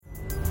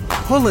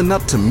Pulling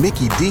up to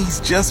Mickey D's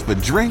just for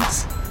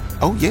drinks?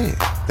 Oh yeah,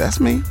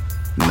 that's me.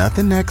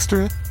 Nothing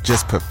extra,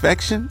 just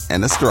perfection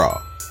and a straw.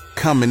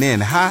 Coming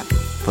in hot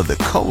for the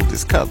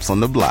coldest cups on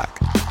the block.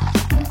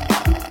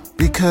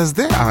 Because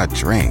there are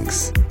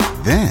drinks.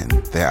 Then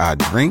there are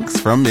drinks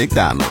from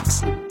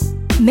McDonald's.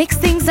 Mix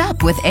things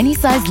up with any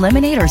size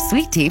lemonade or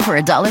sweet tea for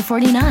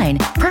 $1.49.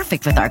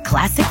 Perfect with our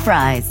classic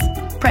fries.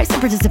 Price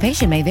and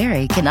participation may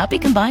vary. Cannot be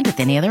combined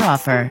with any other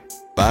offer.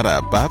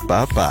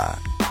 Ba-da-ba-ba-ba.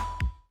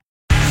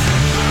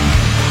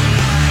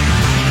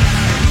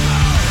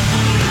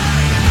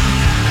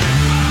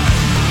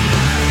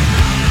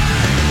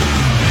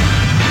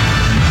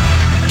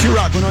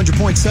 Q-Rock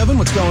 100.7,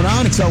 what's going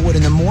on? It's Elwood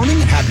in the morning.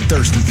 Happy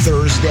Thirsty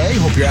Thursday.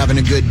 Hope you're having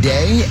a good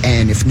day.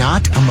 And if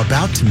not, I'm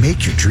about to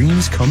make your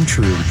dreams come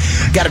true.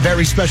 Got a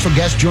very special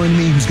guest joining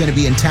me who's going to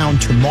be in town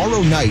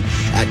tomorrow night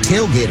at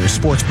Tailgater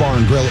Sports Bar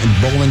and Grill in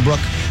Bolingbrook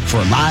for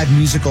a live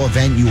musical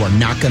event you are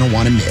not going to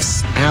want to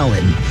miss.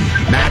 Alan,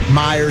 Mac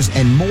Myers,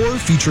 and more,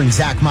 featuring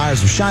Zach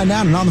Myers of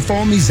Shinedown. And on the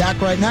phone with me,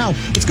 Zach, right now.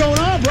 What's going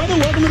on, brother?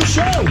 Welcome to the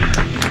show.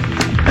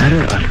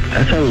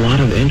 That's a lot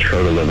of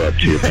intro to live up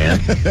to,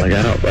 man. I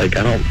don't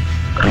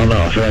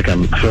know. I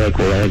feel like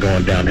we're only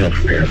going downhill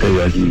from here. I feel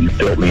like you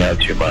built me out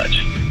too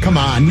much. Come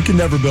on, we can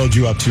never build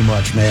you up too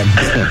much, man.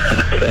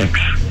 Thanks.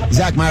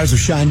 Zach Myers of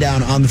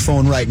Shinedown on the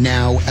phone right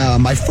now.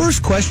 My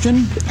first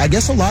question, I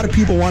guess a lot of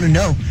people want to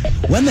know,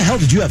 when the hell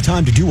did you have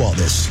time to do all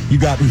this? You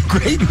got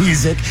great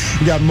music.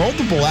 You got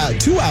multiple,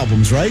 2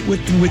 albums, right,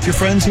 with your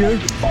friends here?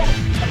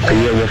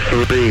 Yeah,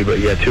 well, 3, but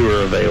yeah, 2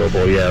 are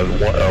available. Yeah,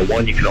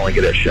 one you can only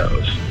get at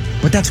shows.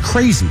 But that's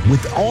crazy.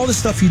 With all the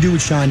stuff you do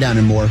with Shinedown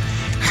and more,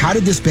 how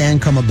did this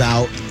band come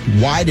about?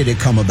 Why did it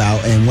come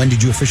about? And when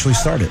did you officially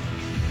start it?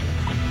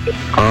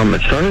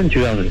 It started in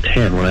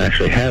 2010 when I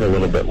actually had a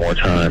little bit more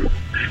time,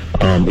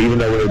 even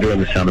though we were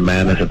doing the Sound of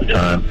Madness at the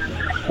time.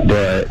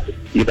 But,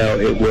 you know,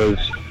 it was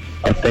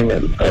a thing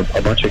that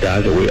a bunch of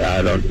guys that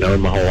I don't know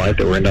my whole life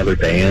that were in other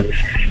bands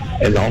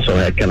and also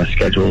had kind of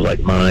schedules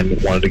like mine,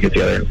 wanted to get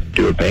together and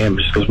do a band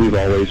just because we've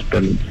always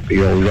been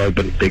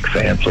big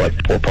fans of like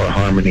 4-Part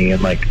Harmony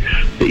and like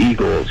the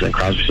Eagles and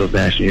Crosby, Stills,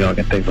 Nash & Young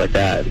and things like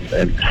that,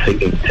 and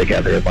singing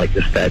together and like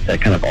just that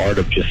kind of art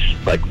of just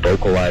like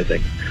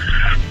vocalizing.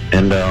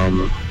 And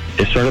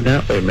it started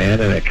that way,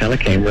 man, and it kind of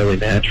came really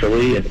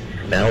naturally, and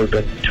now we've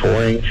been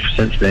touring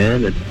since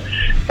then, and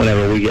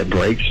whenever we get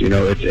breaks, you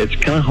know, it's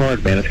kind of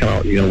hard, man. It's kind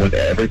of, you know, when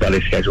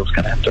everybody's schedules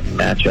kind of have to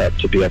match up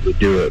to be able to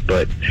do it,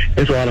 but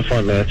it's a lot of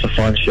fun, man. It's a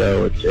fun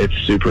show. It's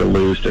super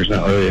loose. There's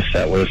not really a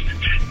set list.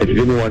 If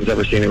anyone's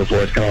ever seen it before,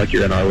 it's kind of like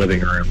you're in our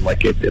living room.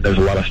 Like there's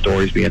a lot of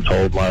stories being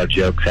told, a lot of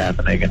jokes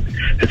happening, and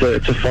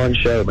it's a fun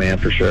show, man,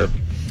 for sure.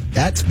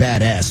 That's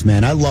badass,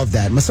 man. I love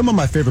that. Some of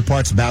my favorite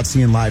parts about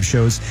seeing live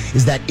shows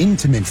is that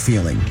intimate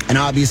feeling. And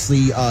obviously,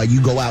 you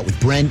go out with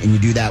Brent, and you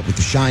do that with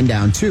the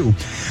Shinedown, too.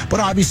 But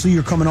obviously,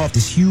 you're coming off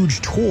this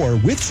huge tour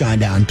with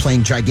Shinedown,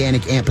 playing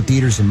gigantic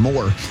amphitheaters and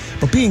more.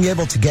 But being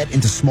able to get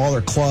into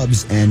smaller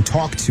clubs and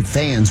talk to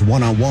fans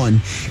one-on-one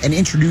and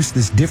introduce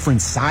this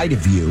different side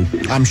of you,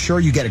 I'm sure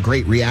you get a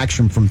great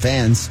reaction from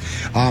fans.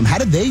 How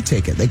do they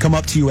take it? They come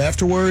up to you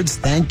afterwards,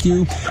 thank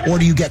you? Or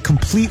do you get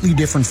completely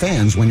different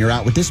fans when you're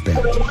out with this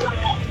band?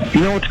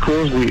 You know what's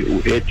cool is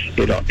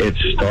it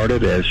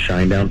started as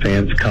Shinedown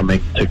fans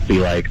coming to be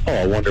like, oh,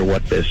 I wonder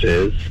what this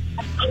is.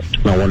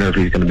 I wonder if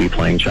he's going to be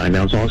playing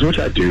Shinedown songs, which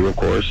I do, of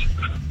course.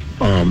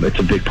 It's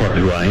a big part of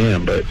who I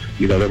am, but,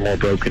 you know, they're more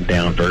broken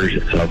down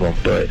versions of them.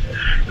 But,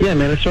 yeah,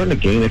 man, it's starting to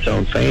gain its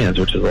own fans,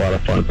 which is a lot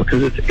of fun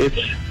because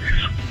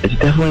it's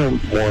definitely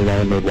more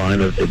along the line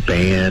of the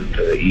band,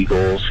 the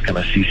Eagles, kind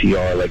of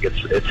CCR. Like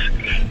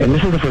and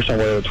this is the first time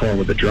we're ever touring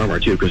with the drummer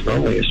too, because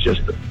normally it's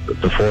just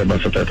the 4 of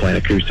us up there playing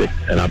acoustic,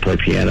 and I play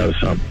piano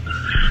some.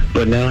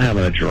 But now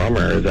having a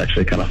drummer is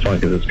actually kind of fun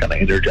because it's kind of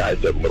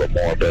energized it a little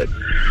more. But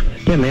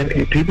yeah, man,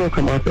 people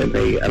come up and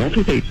I don't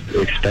think they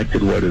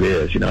expected what it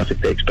is. You know, I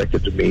think they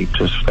expected to be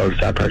to start a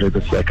side project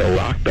that's like a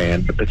rock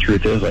band. But the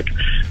truth is, like,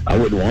 I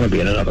wouldn't want to be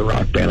in another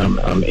rock band.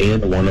 I'm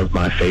in one of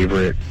my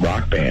favorite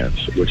rock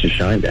bands, which is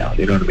Shinedown.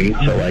 You know what I mean?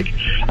 So like,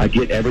 I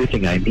get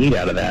everything I need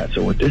out of that.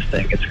 So with this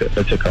thing,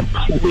 it's a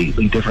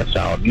completely different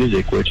style of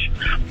music, which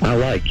I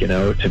like. You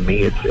know, to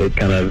me, it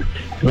kind of.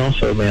 And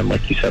also, man,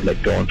 like you said,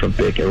 like going from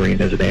big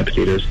arenas and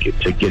amphitheaters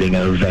to getting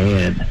a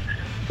van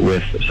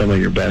with some of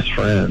your best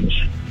friends,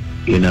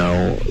 you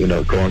know,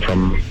 going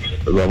from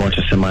a bunch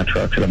of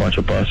semi-trucks and a bunch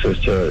of buses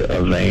to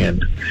a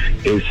van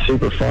is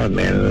super fun,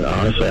 man. And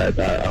honestly,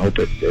 I hope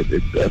I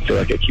feel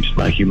like it keeps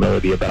my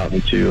humility about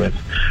me too, and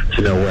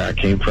to know where I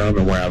came from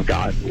and where I've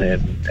gotten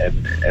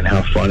and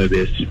how fun it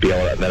is to be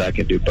able that I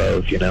can do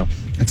both, you know.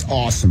 That's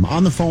awesome.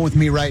 On the phone with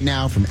me right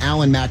now from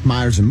Alan, Mac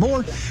Myers, and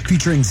more,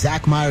 featuring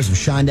Zach Myers of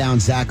Shinedown.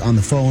 Zach on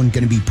the phone,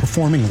 going to be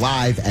performing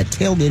live at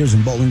Tailgaters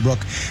in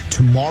Bolingbrook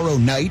tomorrow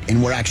night,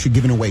 and we're actually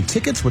giving away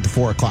tickets with the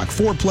 4 o'clock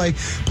foreplay,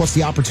 plus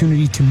the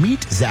opportunity to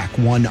meet Zach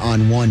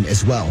one-on-one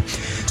as well.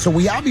 So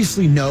we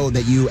obviously know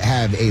that you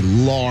have a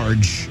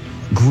large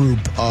group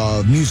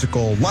of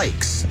musical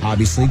likes,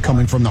 obviously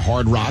coming from the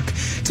hard rock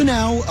to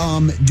now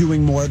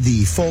doing more of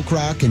the folk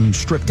rock and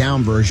stripped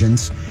down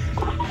versions.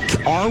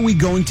 Are we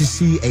going to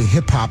see a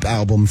hip hop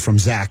album from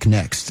Zach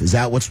next? Is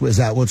that what's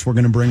we're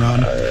going to bring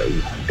on?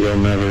 You'll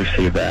never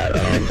see that.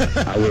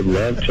 I would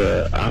love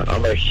to.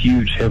 I'm a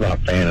huge hip hop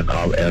fan, and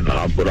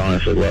I would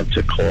honestly love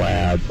to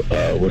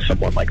collab with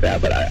someone like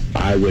that. But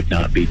I would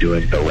not be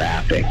doing the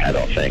rapping. I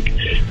don't think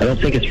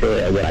it's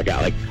really what I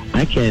got. Like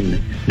I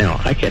can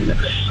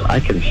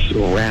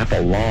rap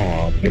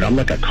along. You know, I'm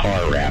like a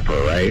car rapper,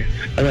 right?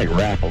 I like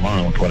rap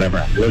along with whatever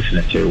I'm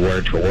listening to,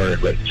 word for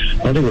word. But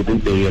I don't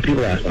think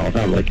people ask me all the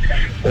time, like,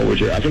 what would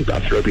you? I think I'll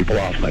throw people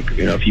off. Like,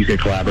 you know, if you could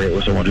collaborate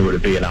with someone, who would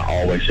it be? And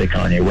I always say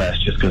Kanye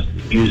West, just because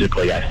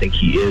musically, I think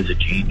he is a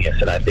genius,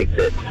 and I think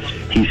that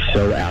he's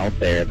so out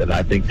there that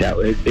I think that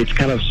it's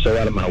kind of so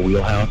out of my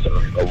wheelhouse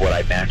of what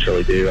I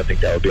naturally do. I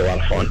think that would be a lot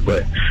of fun.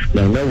 But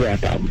no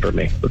rap album for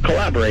me. But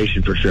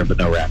collaboration for sure, but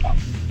no rap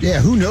album. Yeah,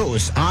 who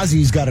knows?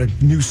 Ozzy's got a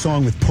new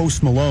song with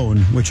Post Malone,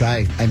 which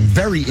I am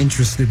very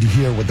interested to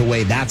hear what the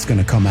way that's going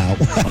to come out.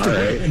 We'll have to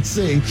wait and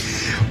see.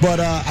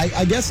 But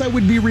I guess I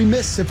would be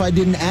remiss if I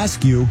didn't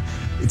ask you.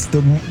 It's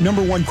the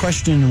number one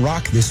question in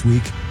rock this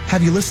week.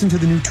 Have you listened to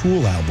the new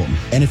Tool album?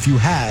 And if you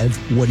have,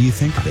 what do you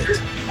think of it?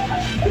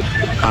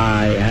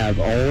 I have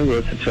only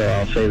listened to,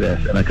 I'll say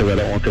this, and because I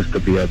don't want this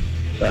to be a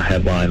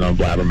headline on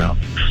Blabbermouth.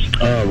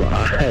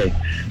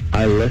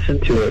 I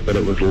listened to it, but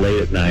it was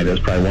late at night. It was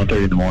probably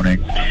 1:30 in the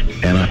morning,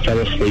 and I fell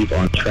asleep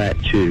on track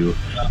 2,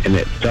 and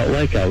it felt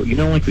like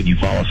like when you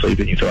fall asleep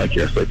and you feel like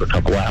you're asleep for a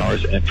couple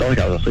hours, and it felt like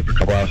I was asleep for a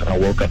couple hours, and I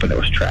woke up and it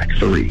was track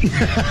 3.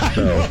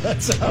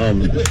 So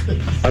I'm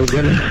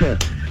gonna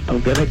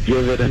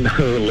give it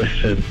another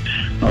listen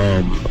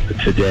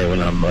today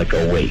when I'm like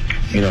awake.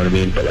 You know what I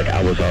mean? But like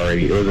it was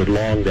a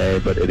long day,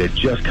 but it had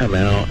just come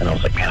out, and I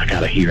was like, man, I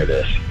gotta hear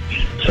this.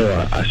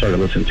 So I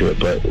started listening to it,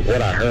 but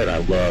what I heard, I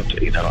loved.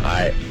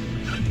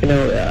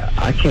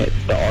 I can't,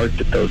 the art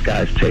that those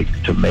guys take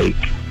to make,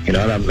 and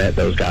I've met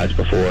those guys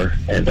before,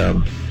 and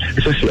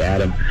especially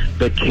Adam,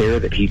 the care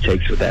that he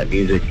takes with that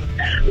music,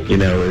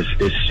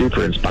 is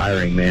super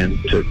inspiring, man,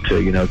 to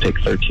take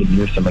 13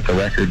 years to make a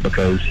record,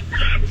 because,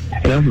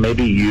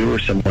 maybe you or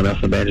someone else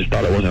in the band just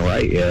thought it wasn't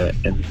right yet,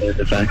 and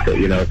the fact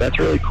that, that's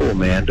really cool,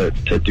 man, to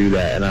do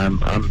that, and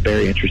I'm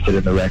very interested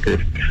in the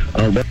record.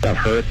 What I've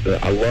heard,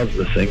 I love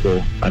the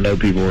single. I know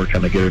people were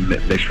kind of giving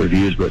mixed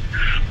reviews, but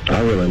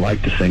I really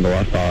liked the single.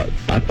 I thought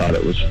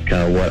it was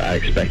kind of what I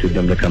expected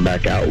them to come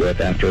back out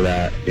with after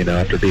that,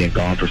 after being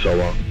gone for so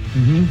long.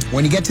 Mm-hmm.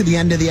 When you get to the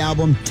end of the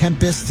album,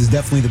 Tempest is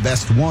definitely the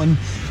best one.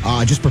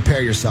 Just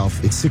prepare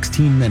yourself. It's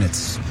 16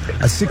 minutes.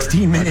 A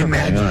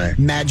 16-minute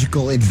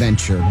magical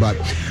adventure. But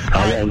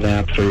I won't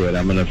nap through it.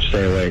 I'm going to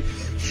stay awake.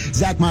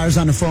 Zach Myers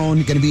on the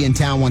phone, going to be in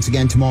town once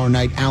again tomorrow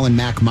night. Alan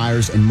Mac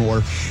Myers and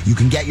more. You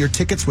can get your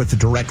tickets with the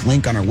direct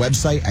link on our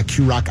website at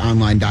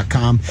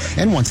qrockonline.com.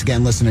 And once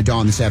again, listen to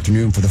Dawn this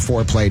afternoon for the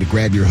foreplay to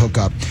grab your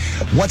hookup.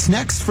 What's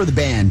next for the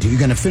band? Are you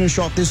going to finish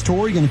off this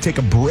tour? Are you going to take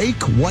a break?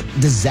 What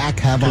does Zach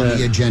have on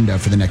the agenda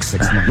for the next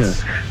 6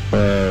 months?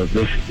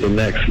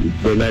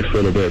 The next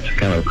little bit's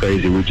kind of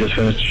crazy. We just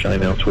finished the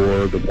Shinedown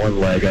tour, the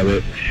one leg of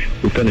it.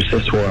 We finished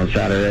this tour on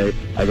Saturday.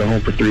 I go home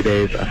for 3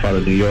 days. I fly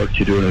to New York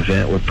to do an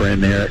event with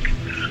Brand and Eric.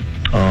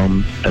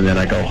 And then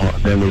I go home.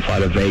 Then we fly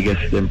to Vegas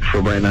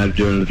for Brand and I to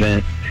do an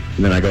event.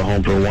 And then I go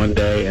home for 1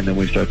 day, and then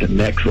we start the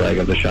next leg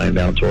of the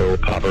Shinedown tour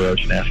with Papa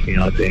Roach and Asking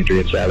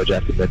Alexandria and Savage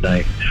after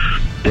midnight.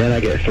 Then I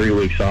get 3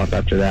 weeks off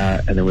after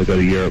that, and then we go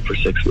to Europe for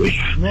 6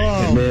 weeks. Whoa.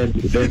 And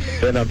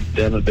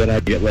then I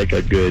get like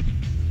a good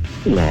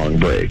long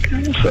break.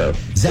 So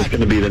Zach, it's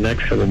going to be the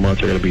next couple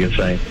months are going to be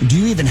insane. Do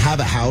you even have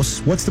a house?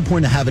 What's the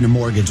point of having a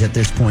mortgage at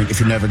this point if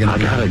you're never going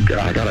to?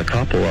 I got a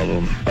couple of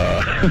them.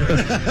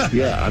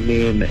 Yeah, I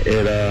mean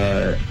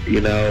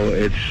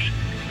it's.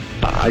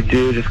 I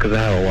do just because I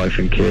have a wife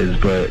and kids,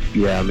 but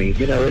yeah, I mean,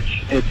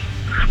 it's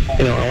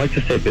I like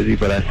to stay busy,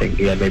 but I think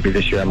maybe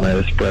this year I might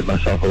have spread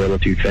myself a little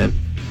too thin.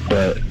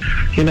 But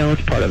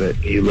it's part of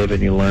it. You live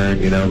and you learn.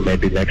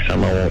 Maybe next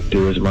time I won't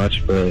do as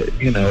much, but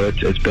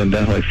it's been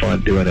definitely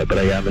fun doing it. But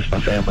I miss my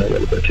family a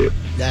little bit too.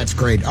 That's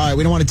great. All right,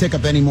 we don't want to take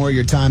up any more of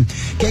your time.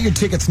 Get your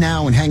tickets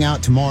now and hang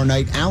out tomorrow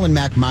night. Alan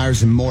Mac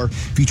Myers and more,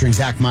 featuring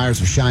Zach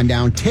Myers of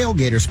Shinedown,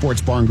 Tailgater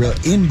Sports Bar and Grill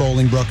in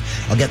Bolingbrook.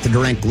 I'll get the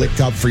direct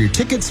linked up for your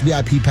tickets,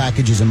 VIP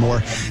packages, and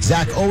more.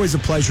 Zach, always a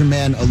pleasure,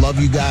 man. I love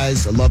you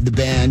guys. I love the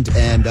band,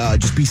 and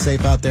just be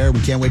safe out there.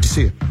 We can't wait to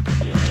see you.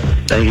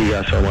 Thank you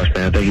guys so much,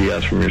 man. Thank you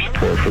guys for your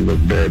support from the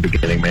very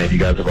beginning, man. You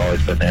guys have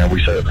always been there.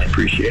 We certainly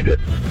appreciate it.